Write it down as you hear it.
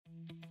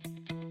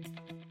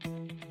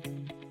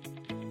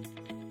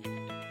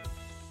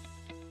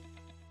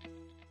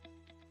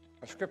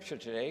scripture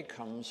today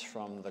comes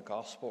from the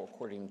Gospel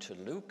according to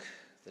Luke,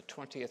 the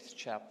 20th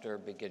chapter,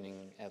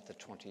 beginning at the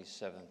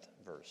 27th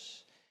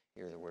verse.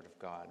 Hear the word of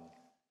God.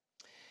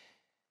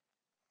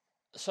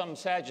 Some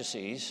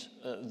Sadducees,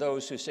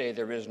 those who say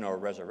there is no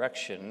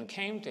resurrection,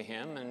 came to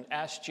him and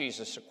asked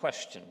Jesus a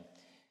question.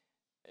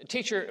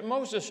 Teacher,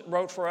 Moses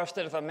wrote for us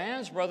that if a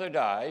man's brother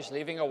dies,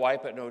 leaving a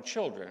wife but no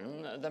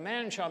children, the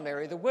man shall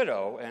marry the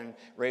widow and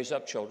raise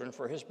up children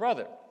for his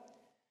brother.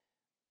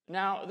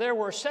 Now, there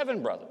were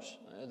 7 brothers.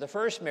 The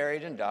first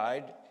married and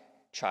died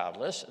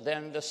childless.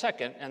 Then the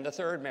second and the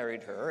third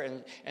married her.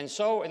 And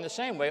so, in the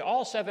same way,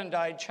 all 7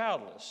 died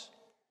childless.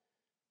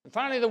 And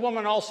finally, the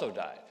woman also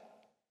died.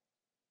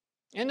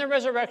 In the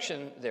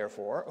resurrection,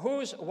 therefore,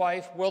 whose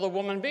wife will the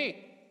woman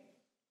be?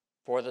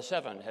 For the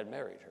 7 had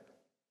married her.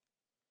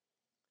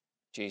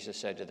 Jesus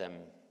said to them,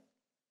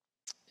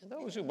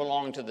 those who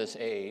belong to this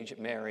age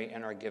marry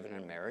and are given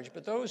in marriage,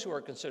 but those who are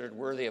considered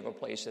worthy of a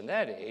place in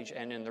that age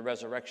and in the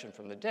resurrection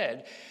from the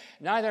dead,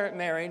 neither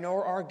marry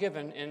nor are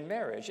given in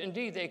marriage.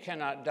 Indeed, they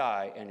cannot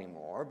die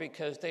anymore,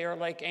 because they are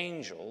like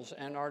angels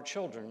and are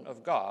children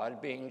of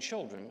God, being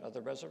children of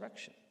the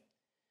resurrection.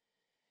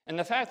 And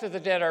the fact that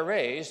the dead are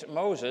raised,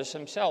 Moses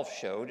himself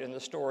showed in the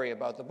story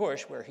about the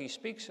bush, where he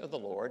speaks of the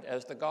Lord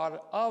as the God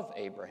of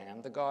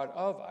Abraham, the God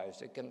of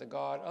Isaac, and the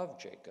God of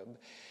Jacob.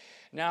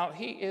 Now,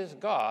 he is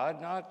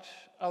God, not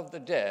of the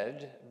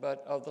dead,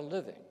 but of the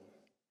living.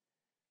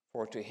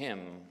 For to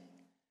him,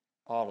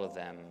 all of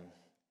them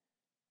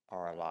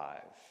are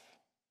alive.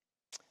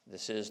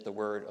 This is the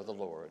word of the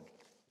Lord.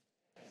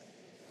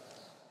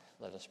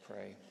 Let us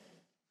pray.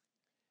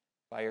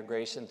 By your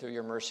grace and through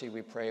your mercy,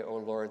 we pray, O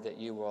Lord, that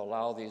you will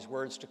allow these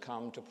words to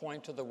come to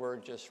point to the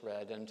word just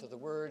read and to the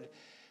word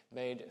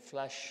made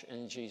flesh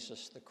in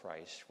Jesus the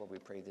Christ. For we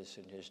pray this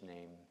in his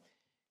name.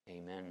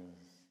 Amen.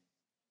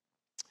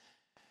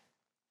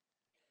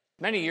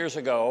 Many years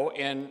ago,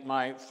 in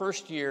my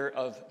first year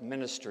of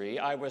ministry,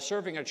 I was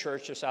serving a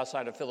church just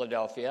outside of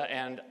Philadelphia,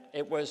 and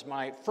it was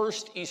my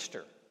first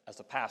Easter as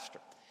a pastor.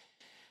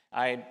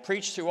 I had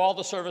preached through all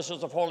the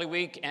services of Holy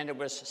Week, and it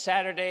was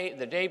Saturday,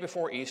 the day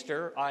before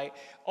Easter. I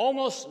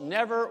almost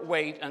never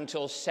wait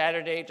until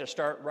Saturday to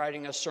start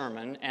writing a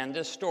sermon, and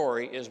this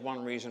story is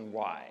one reason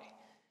why.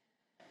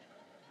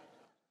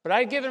 But I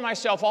had given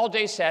myself all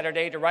day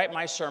Saturday to write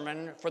my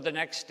sermon for the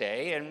next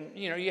day, and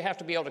you have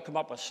to be able to come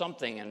up with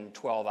something in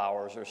 12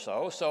 hours or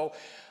so. So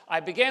I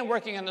began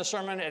working on the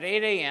sermon at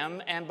 8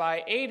 a.m., and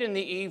by 8 in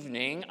the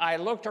evening, I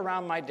looked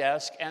around my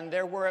desk, and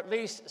there were at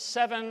least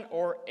 7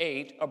 or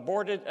 8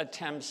 aborted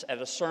attempts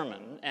at a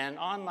sermon, and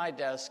on my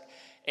desk,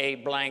 a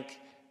blank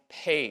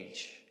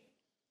page.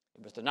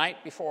 It was the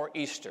night before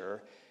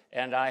Easter,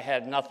 and I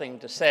had nothing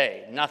to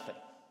say, nothing.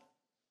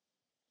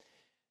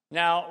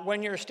 Now,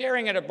 when you're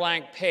staring at a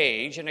blank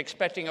page and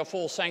expecting a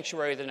full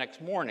sanctuary the next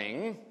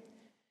morning,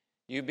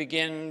 you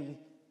begin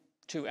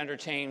to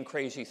entertain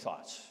crazy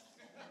thoughts.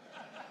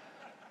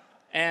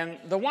 And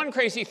the one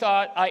crazy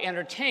thought I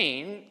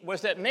entertained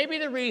was that maybe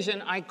the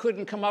reason I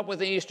couldn't come up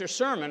with an Easter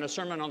sermon, a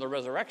sermon on the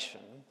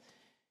resurrection,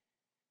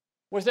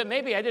 was that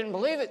maybe I didn't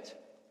believe it.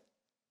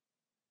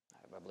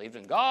 I believed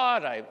in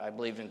God, I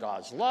believed in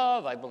God's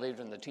love, I believed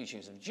in the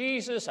teachings of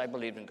Jesus, I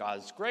believed in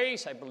God's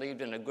grace, I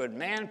believed in a good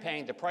man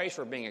paying the price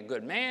for being a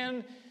good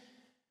man.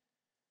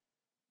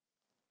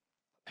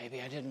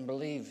 Maybe I didn't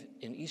believe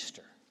in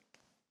Easter.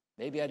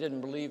 Maybe I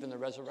didn't believe in the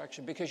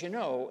resurrection, because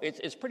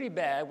it's pretty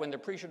bad when the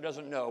preacher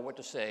doesn't know what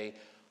to say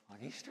on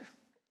Easter.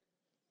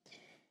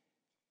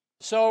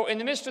 So in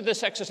the midst of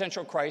this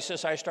existential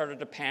crisis, I started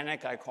to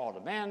panic. I called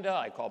Amanda,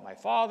 I called my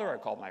father, I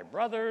called my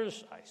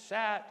brothers. I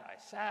sat,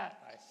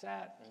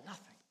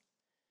 nothing.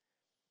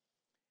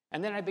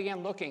 And then I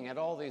began looking at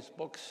all these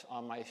books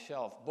on my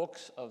shelf,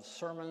 books of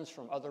sermons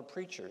from other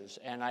preachers,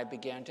 and I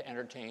began to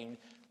entertain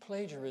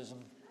plagiarism.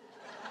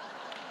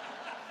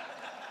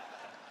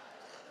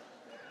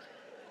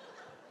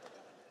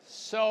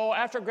 So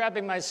after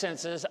grabbing my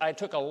senses, I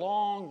took a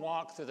long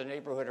walk through the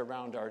neighborhood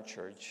around our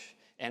church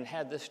and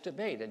had this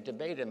debate, a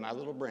debate in my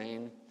little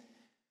brain.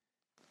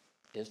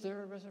 Is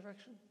there a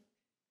resurrection,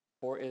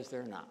 or is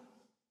there not?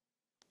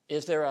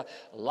 Is there a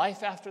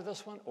life after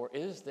this one, or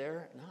is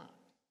there not?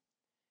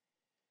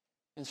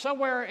 And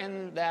somewhere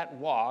in that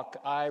walk,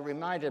 I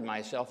reminded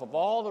myself of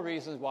all the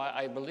reasons why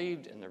I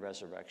believed in the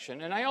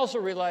resurrection. And I also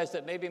realized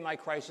that maybe my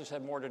crisis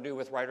had more to do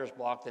with writer's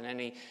block than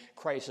any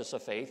crisis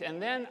of faith.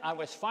 And then I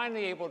was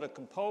finally able to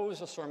compose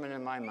a sermon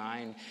in my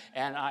mind,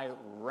 and I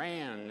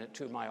ran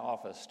to my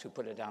office to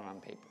put it down on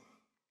paper.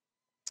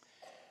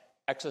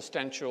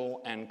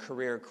 Existential and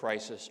career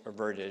crisis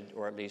averted,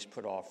 or at least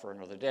put off for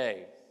another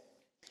day.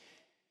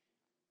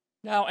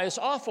 Now, as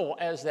awful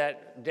as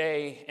that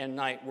day and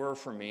night were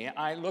for me,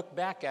 I look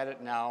back at it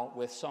now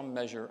with some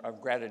measure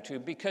of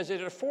gratitude, because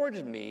it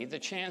afforded me the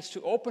chance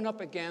to open up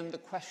again the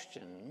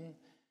question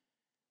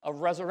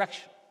of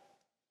resurrection.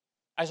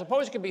 I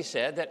suppose it could be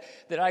said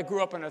that I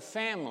grew up in a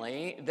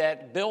family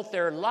that built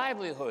their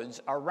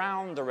livelihoods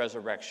around the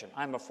resurrection.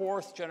 I'm a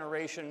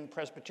 4th-generation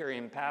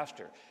Presbyterian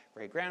pastor.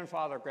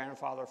 Great-grandfather,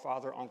 grandfather,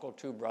 father, uncle,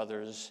 2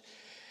 brothers.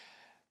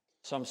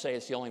 Some say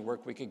it's the only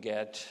work we could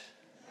get.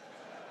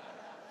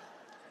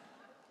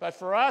 But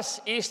for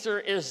us, Easter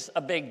is a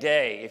big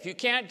day. If you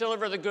can't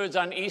deliver the goods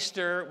on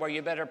Easter, well,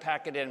 you better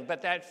pack it in.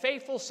 But that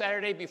fateful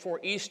Saturday before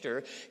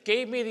Easter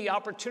gave me the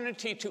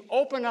opportunity to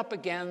open up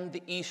again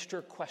the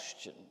Easter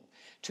question,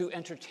 to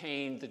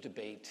entertain the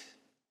debate.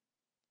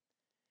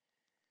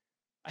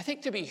 I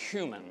think to be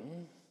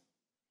human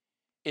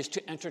is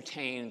to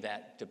entertain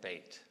that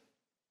debate.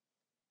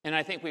 And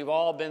I think we've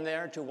all been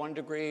there to one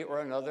degree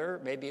or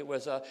another. Maybe it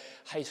was a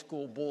high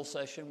school bull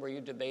session where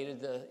you debated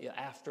the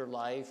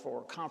afterlife,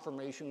 or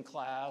confirmation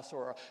class,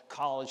 or a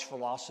college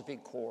philosophy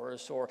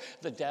course, or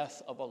the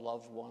death of a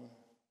loved one,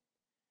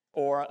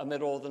 or a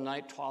middle of the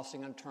night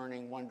tossing and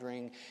turning,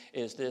 wondering,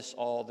 is this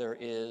all there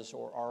is,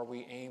 or are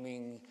we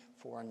aiming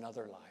for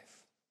another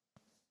life?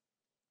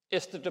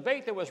 It's the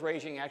debate that was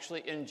raging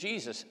actually in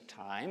Jesus'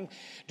 time.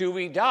 Do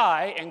we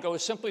die and go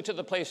simply to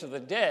the place of the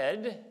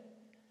dead,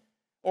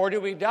 or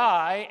do we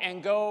die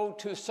and go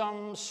to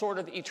some sort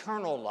of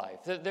eternal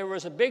life? There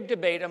was a big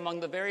debate among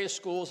the various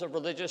schools of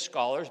religious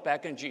scholars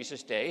back in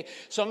Jesus' day.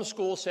 Some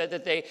schools said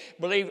that they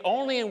believed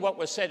only in what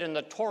was said in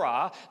the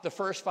Torah, the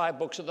first 5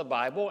 books of the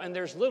Bible, and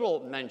there's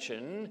little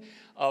mention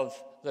of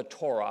the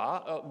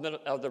Torah,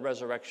 of the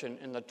resurrection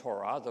in the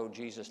Torah, though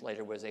Jesus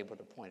later was able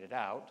to point it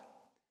out.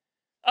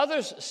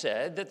 Others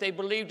said that they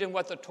believed in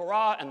what the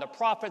Torah and the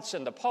prophets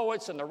and the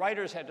poets and the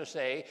writers had to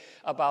say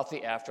about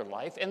the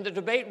afterlife. And the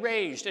debate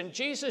raged. And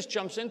Jesus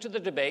jumps into the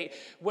debate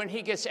when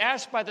he gets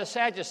asked by the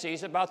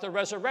Sadducees about the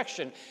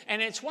resurrection.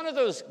 And it's one of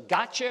those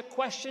gotcha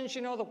questions,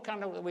 you know, the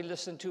kind of that we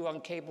listen to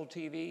on cable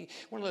TV.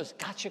 One of those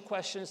gotcha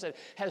questions that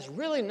has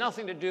really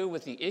nothing to do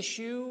with the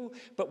issue,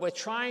 but with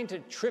trying to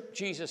trip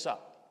Jesus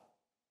up.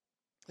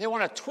 They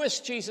want to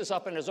twist Jesus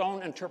up in his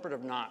own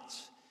interpretive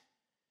knots.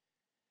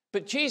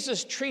 But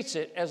Jesus treats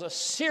it as a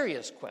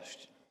serious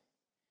question.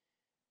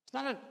 It's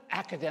not an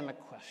academic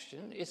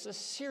question. It's a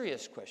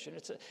serious question.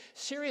 It's a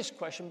serious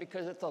question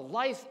because it's a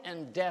life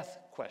and death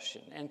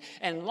question.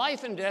 And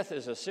life and death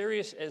is as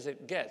serious as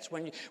it gets.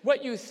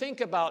 What you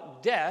think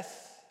about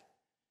death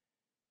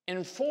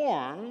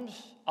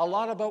informs a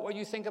lot about what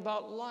you think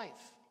about life.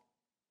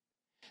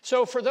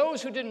 So for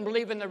those who didn't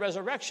believe in the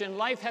resurrection,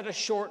 life had a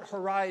short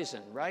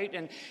horizon,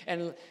 right?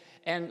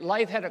 And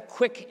life had a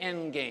quick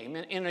end game.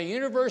 In a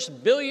universe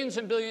billions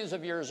and billions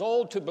of years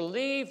old, to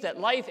believe that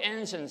life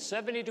ends in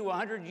 70 to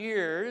 100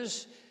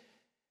 years,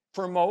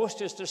 for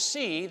most, is to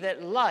see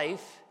that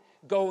life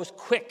goes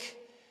quick.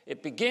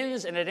 It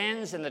begins and it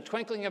ends in the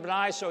twinkling of an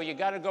eye, so you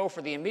got to go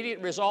for the immediate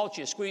results.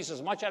 You squeeze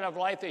as much out of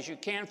life as you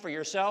can for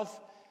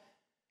yourself.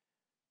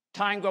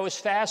 Time goes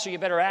fast, so you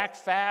better act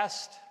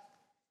fast.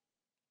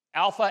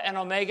 Alpha and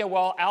Omega,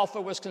 well,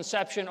 Alpha was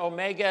conception,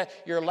 Omega,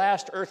 your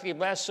last earthly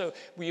bless, so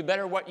you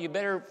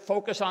better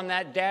focus on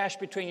that dash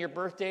between your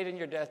birth date and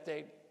your death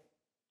date.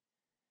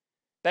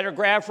 Better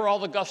grab for all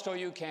the gusto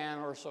you can,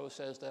 or so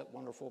says that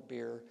wonderful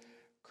beer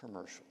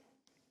commercial.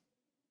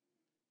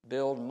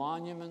 Build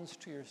monuments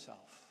to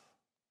yourself.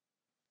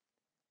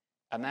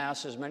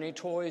 Amass as many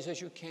toys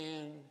as you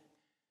can,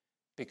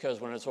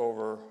 because when it's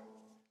over,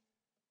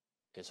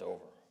 it's over.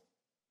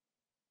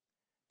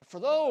 For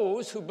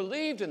those who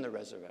believed in the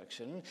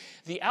resurrection,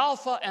 the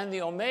Alpha and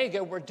the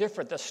Omega were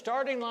different. The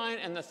starting line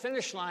and the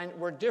finish line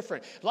were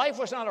different. Life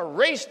was not a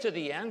race to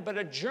the end, but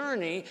a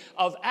journey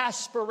of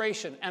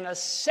aspiration, an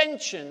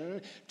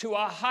ascension to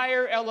a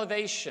higher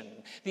elevation.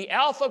 The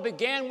Alpha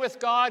began with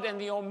God, and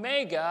the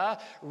Omega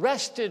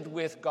rested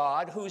with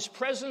God, whose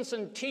presence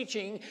and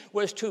teaching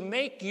was to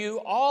make you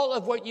all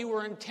of what you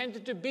were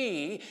intended to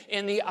be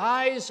in the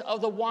eyes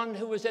of the one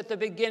who was at the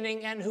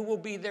beginning and who will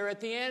be there at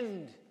the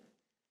end.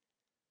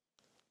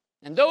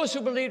 And those who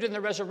believed in the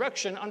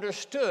resurrection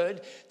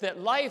understood that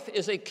life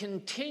is a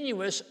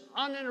continuous,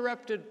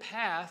 uninterrupted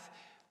path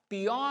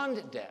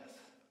beyond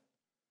death.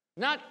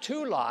 Not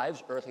 2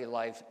 lives, earthly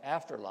life,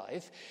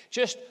 afterlife,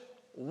 just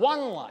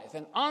one life,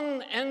 an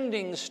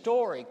unending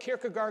story.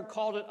 Kierkegaard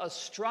called it a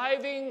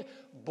striving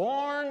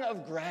born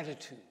of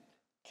gratitude.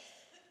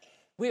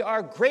 We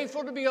are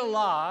grateful to be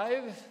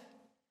alive,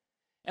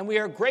 and we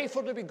are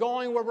grateful to be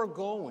going where we're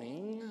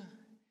going,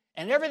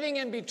 and everything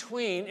in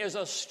between is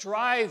a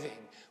striving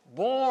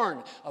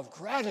born of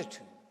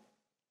gratitude.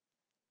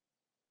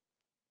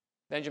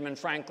 Benjamin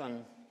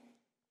Franklin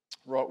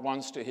wrote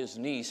once to his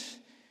niece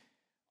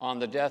on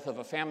the death of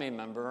a family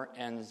member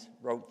and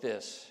wrote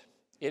this: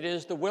 "It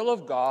is the will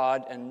of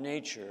God and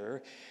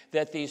nature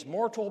that these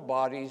mortal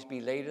bodies be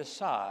laid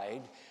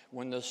aside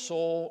when the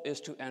soul is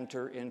to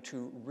enter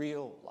into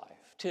real life.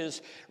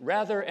 'Tis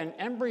rather an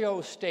embryo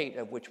state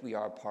of which we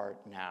are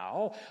part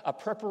now, a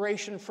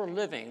preparation for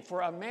living,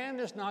 for a man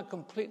is not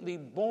completely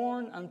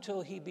born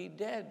until he be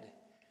dead.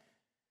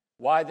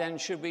 Why then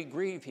should we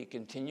grieve," he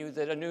continued,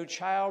 "that a new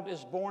child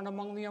is born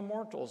among the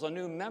immortals, a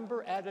new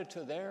member added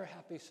to their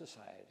happy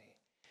society?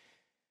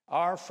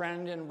 Our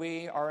friend and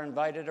we are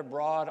invited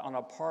abroad on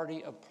a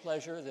party of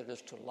pleasure that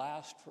is to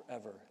last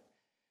forever.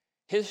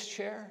 His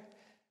chair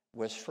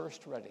was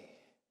first ready,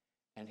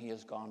 and he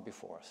has gone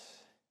before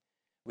us.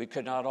 We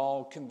could not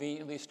all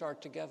conveniently start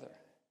together,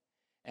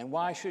 And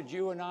why should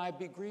you and I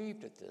be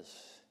grieved at this,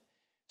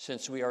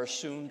 since we are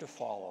soon to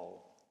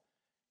follow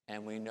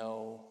and we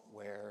know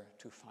where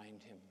to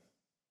find him?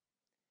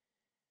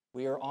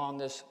 We are on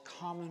this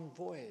common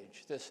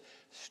voyage, this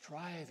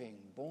striving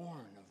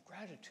born of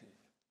gratitude,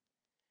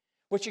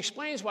 which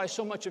explains why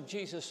so much of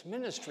Jesus'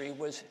 ministry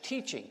was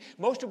teaching.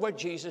 Most of what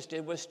Jesus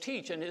did was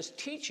teach, and his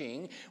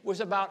teaching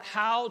was about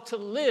how to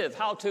live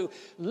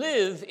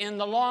in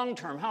the long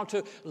term, how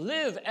to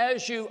live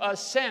as you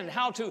ascend,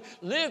 how to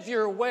live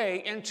your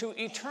way into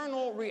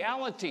eternal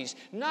realities.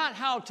 Not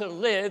how to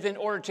live in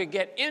order to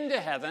get into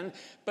heaven,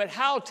 but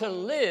how to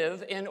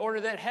live in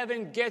order that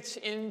heaven gets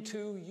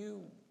into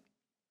you.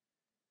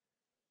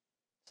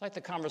 It's like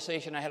the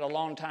conversation I had a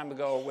long time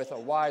ago with a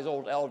wise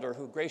old elder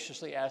who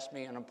graciously asked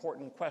me an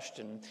important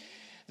question.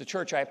 The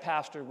church I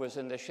pastored was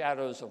in the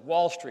shadows of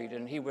Wall Street,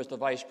 and he was the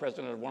vice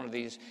president of one of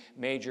these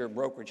major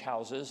brokerage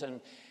houses.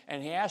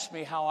 And he asked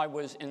me how I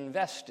was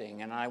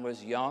investing, and I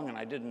was young, and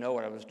I didn't know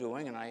what I was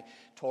doing. And I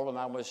told him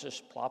I was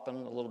just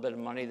plopping a little bit of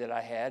money that I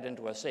had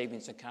into a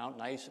savings account,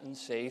 nice and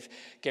safe,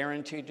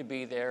 guaranteed to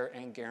be there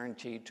and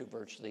guaranteed to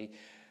virtually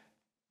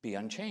be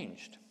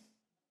unchanged.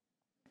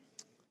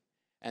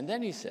 And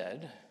then he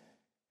said,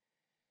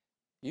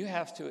 you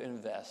have to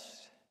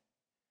invest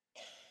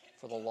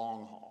for the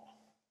long haul.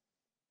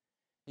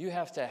 You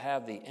have to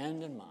have the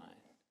end in mind.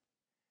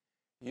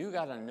 You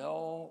got to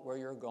know where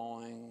you're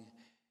going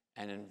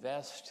and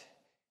invest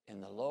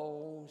in the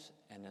lows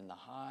and in the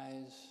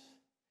highs,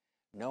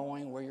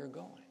 knowing where you're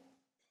going.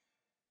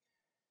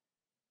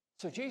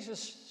 So Jesus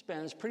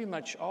spends pretty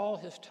much all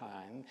his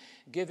time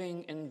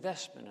giving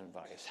investment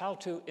advice, how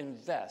to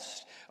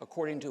invest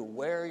according to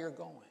where you're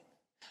going.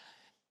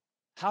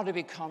 How to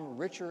become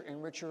richer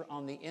and richer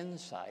on the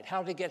inside.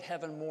 How to get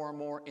heaven more and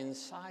more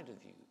inside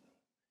of you.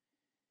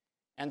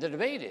 And the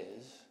debate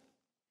is,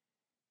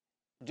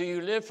 do you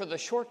live for the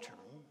short term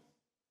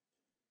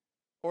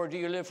or do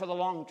you live for the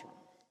long term?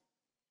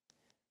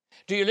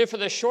 Do you live for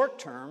the short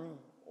term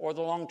or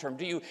the long term?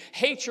 Do you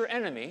hate your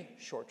enemy,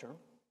 short term,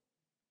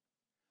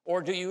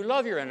 or do you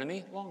love your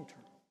enemy, long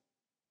term?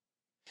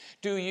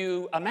 Do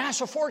you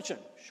amass a fortune,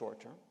 short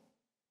term,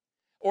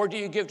 or do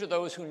you give to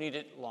those who need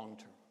it, long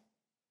term?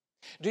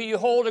 Do you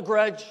hold a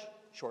grudge,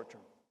 short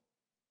term?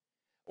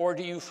 Or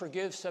do you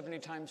forgive 70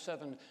 times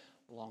 7,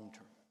 long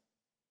term?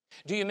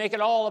 Do you make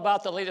it all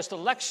about the latest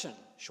election,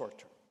 short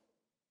term?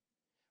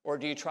 Or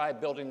do you try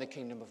building the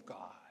kingdom of God,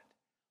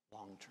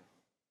 long term?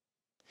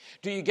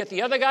 Do you get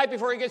the other guy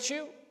before he gets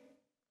you,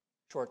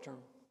 short term?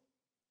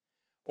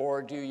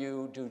 Or do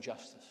you do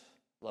justice,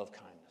 love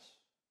kindness,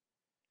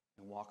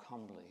 and walk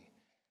humbly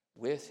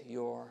with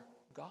your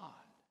God,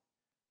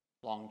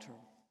 long term?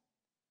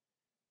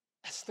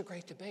 That's the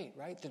great debate,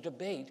 right? The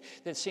debate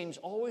that seems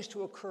always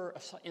to occur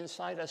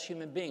inside us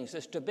human beings,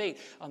 this debate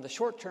on the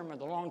short term and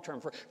the long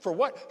term. For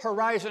what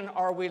horizon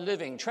are we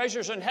living?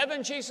 Treasures in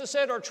heaven, Jesus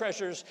said, or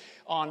treasures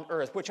on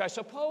earth? Which I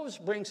suppose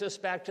brings us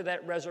back to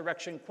that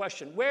resurrection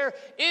question. Where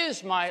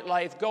is my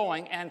life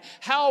going, and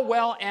how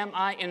well am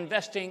I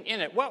investing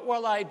in it? What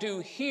will I do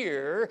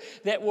here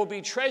that will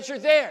be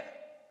treasured there?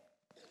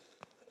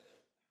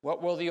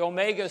 What will the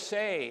Omega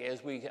say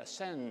as we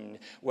ascend?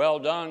 Well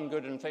done,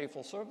 good and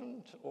faithful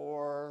servant,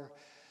 or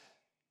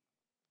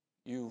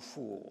you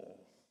fool?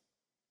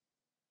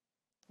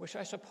 Which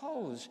I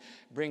suppose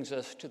brings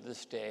us to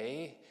this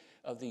day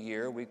of the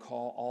year we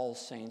call All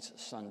Saints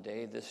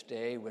Sunday, this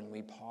day when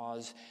we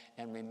pause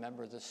and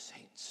remember the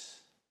saints,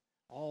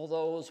 all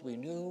those we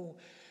knew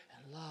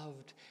and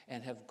loved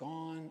and have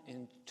gone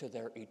into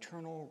their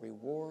eternal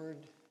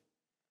reward.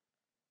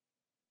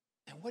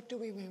 And what do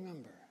we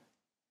remember?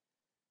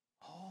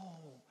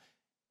 Oh,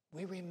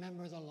 we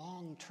remember the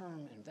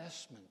long-term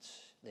investments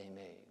they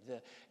made, the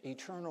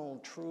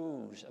eternal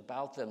truths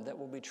about them that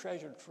will be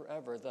treasured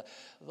forever, the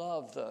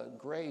love, the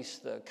grace,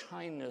 the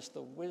kindness,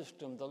 the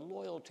wisdom, the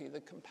loyalty, the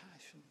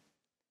compassion.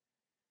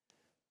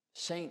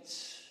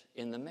 Saints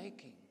in the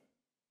making.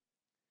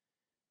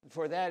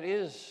 For that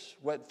is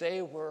what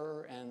they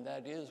were, and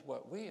that is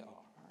what we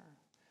are.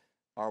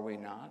 Are we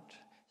not?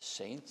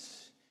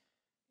 Saints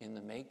in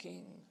the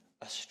making,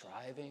 a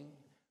striving,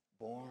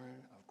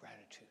 born of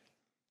gratitude.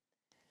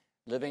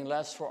 Living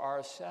less for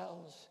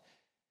ourselves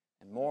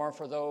and more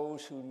for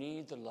those who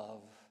need the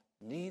love,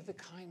 need the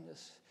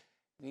kindness,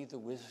 need the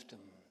wisdom,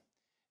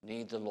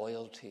 need the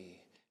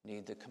loyalty,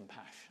 need the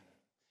compassion.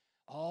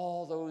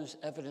 All those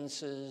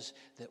evidences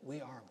that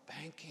we are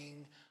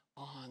banking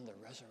on the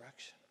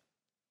resurrection,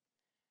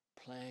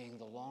 playing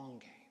the long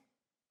game.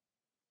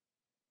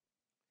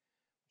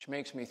 Which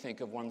makes me think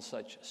of one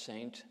such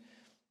saint,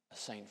 a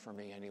saint for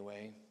me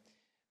anyway,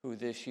 who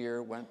this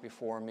year went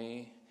before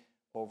me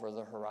over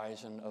the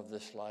horizon of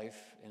this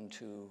life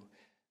into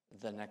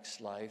the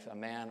next life, a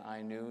man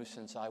I knew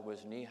since I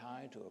was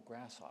knee-high to a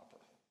grasshopper.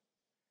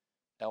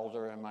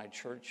 Elder in my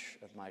church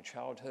of my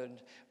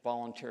childhood,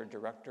 volunteer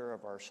director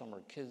of our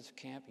summer kids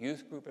camp,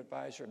 youth group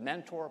advisor,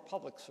 mentor,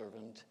 public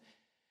servant,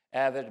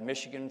 avid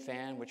Michigan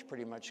fan, which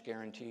pretty much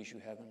guarantees you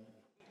heaven.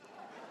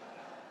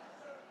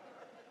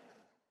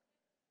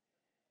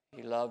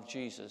 He loved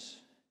Jesus.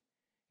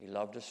 He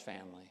loved his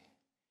family.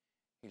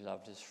 He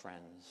loved his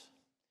friends.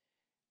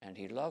 And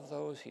he loved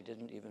those he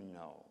didn't even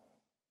know.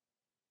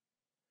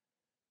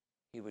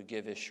 He would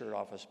give his shirt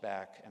off his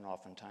back, and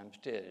oftentimes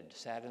did.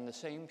 Sat in the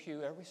same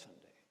pew every Sunday.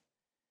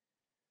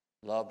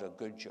 Loved a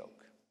good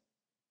joke.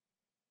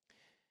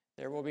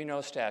 There will be no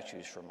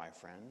statues for my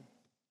friend,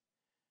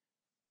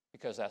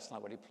 because that's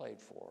not what he played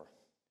for.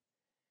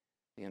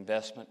 The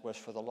investment was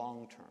for the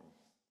long term.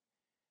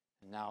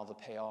 And now the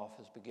payoff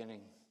is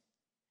beginning.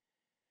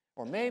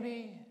 Or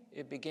maybe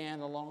it began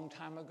a long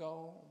time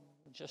ago,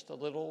 just a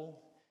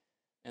little,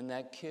 and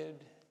that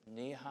kid,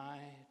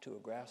 knee-high to a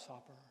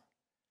grasshopper,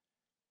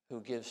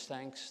 who gives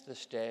thanks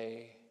this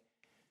day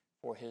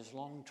for his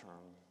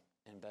long-term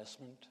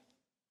investment.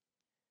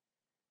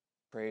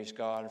 Praise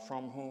God,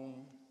 from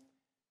whom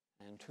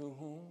and to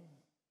whom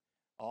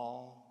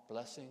all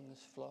blessings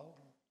flow.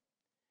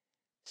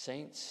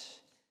 Saints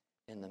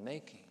in the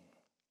making,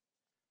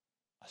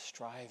 a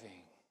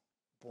striving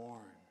born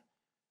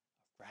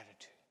of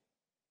gratitude.